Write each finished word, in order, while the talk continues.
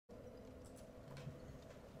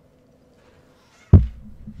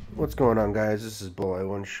What's going on, guys? This is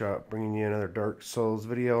BulleyeOneshot bringing you another Dark Souls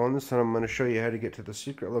video. On this one I'm going to show you how to get to the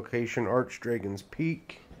secret location, ARCHDRAGON's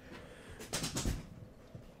Peak.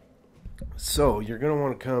 So you're going to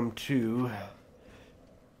want to come to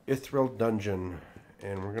Ithril Dungeon,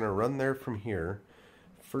 and we're going to run there from here.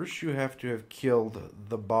 First you have to have killed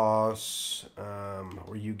the boss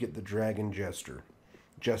where you get the dragon gesture.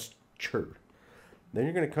 Then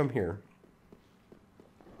you're going to come here.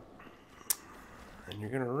 And you're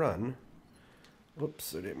going to run.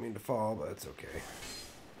 Whoops, I didn't mean to fall, but that's okay.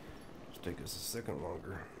 Just take us a second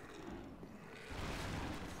longer.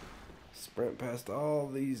 Sprint past all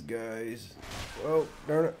these guys. Oh,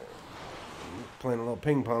 darn it. I'm playing a little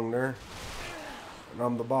ping pong there. And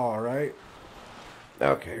I'm the ball, right?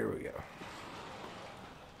 Okay, here we go.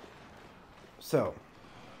 So,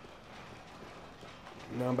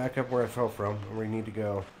 now I'm back up where I fell from, where we need to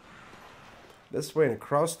go. This way and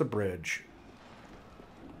across the bridge.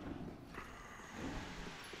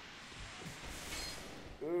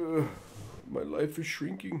 My life is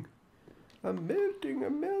shrinking. I'm melting,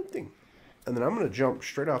 I'm melting. And then I'm going to jump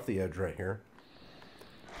straight off the edge right here.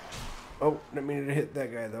 Oh, didn't mean to hit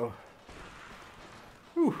that guy though.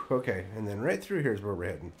 Whew, okay, and then right through here is where we're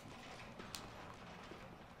heading.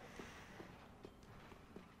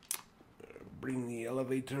 Bring the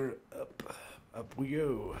elevator up. Up we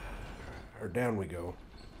go. Or down we go.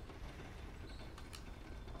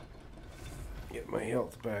 Get my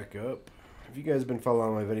health back up. If you guys have been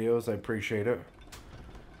following my videos, I appreciate it.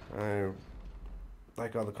 I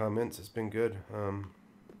like all the comments. It's been good.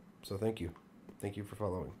 So thank you. Thank you for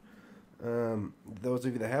following. Those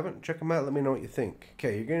of you that haven't, check them out. Let me know what you think.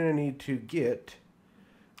 Okay, you're going to need to get...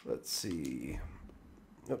 Let's see.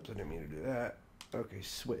 Oops, I didn't mean to do that. Okay,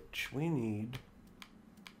 switch. We need...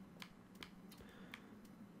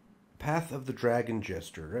 Path of the Dragon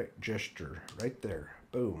Gesture. Right there.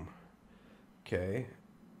 Boom. Okay.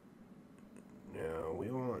 Now we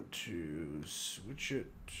want to switch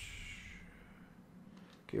it.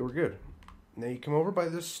 Okay, we're good. Now you come over by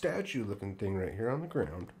this statue looking thing right here on the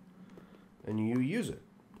ground and you use it.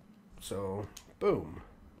 So, boom.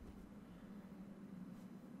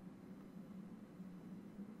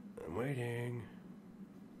 I'm waiting.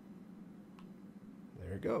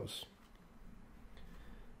 There it goes.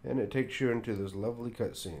 And it takes you into this lovely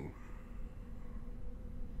cutscene.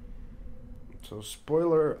 So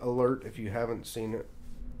spoiler alert, if you haven't seen it,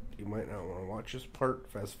 you might not want to watch this part.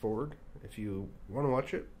 Fast forward. If you want to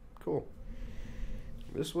watch it, cool.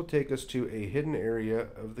 This will take us to a hidden area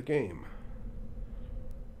of the game.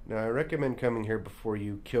 Now I recommend coming here before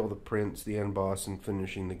you kill the prince, the end boss, and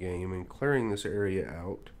finishing the game and clearing this area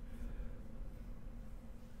out.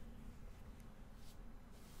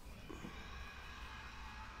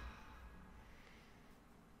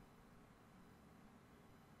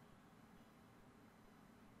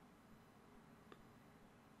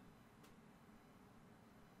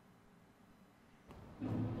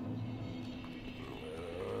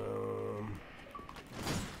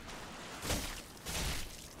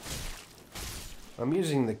 I'm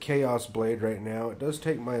using the Chaos Blade right now. It does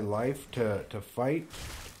take my life to fight,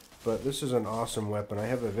 but this is an awesome weapon. I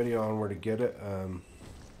have a video on where to get it.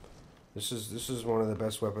 This is one of the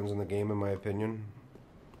best weapons in the game, in my opinion.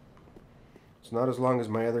 It's not as long as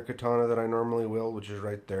my other katana that I normally wield, which is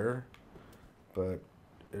right there, but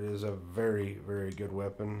it is a very, very good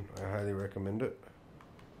weapon. I highly recommend it.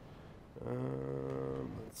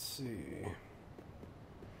 Let's see.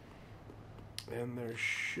 And there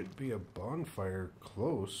should be a bonfire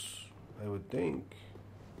close, I would think.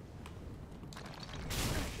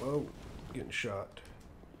 Whoa, getting shot.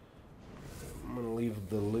 I'm gonna leave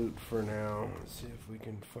the loot for now. Let's see if we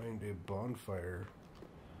can find a bonfire.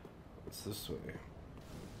 It's this way.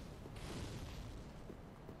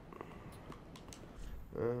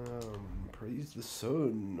 Praise the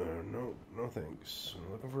sun. No thanks.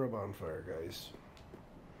 I'm looking for a bonfire, guys.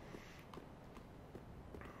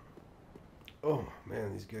 Oh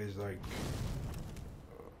man, these guys like...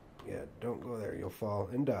 Yeah, don't go there. You'll fall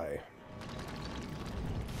and die.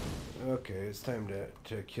 Okay, it's time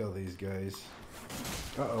to kill these guys.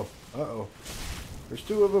 Uh-oh. Uh-oh. There's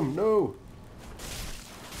two of them. No!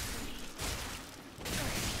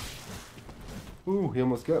 Ooh, he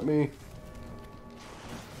almost got me.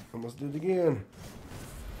 Almost did it again.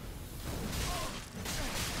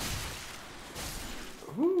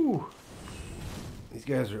 Whoo! These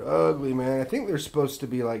guys are ugly, man. I think they're supposed to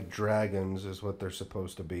be like dragons is what they're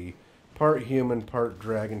supposed to be. Part human, part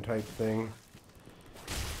dragon type thing.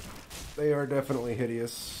 They are definitely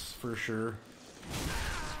hideous, for sure.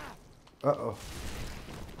 Uh-oh.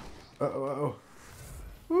 Uh-oh, uh-oh.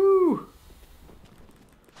 Woo!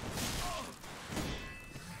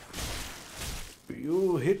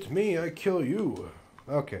 hit me, I kill you.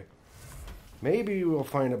 Okay. Maybe we'll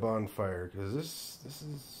find a bonfire, because this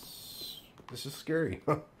is scary.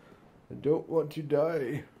 I don't want to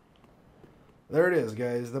die. There it is,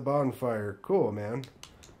 guys, the bonfire. Cool, man.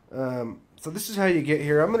 So this is how you get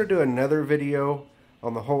here. I'm going to do another video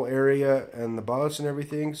on the whole area and the boss and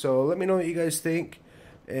everything. So let me know what you guys think.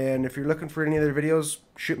 And if you're looking for any other videos,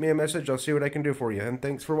 shoot me a message. I'll see what I can do for you. And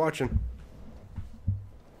thanks for watching.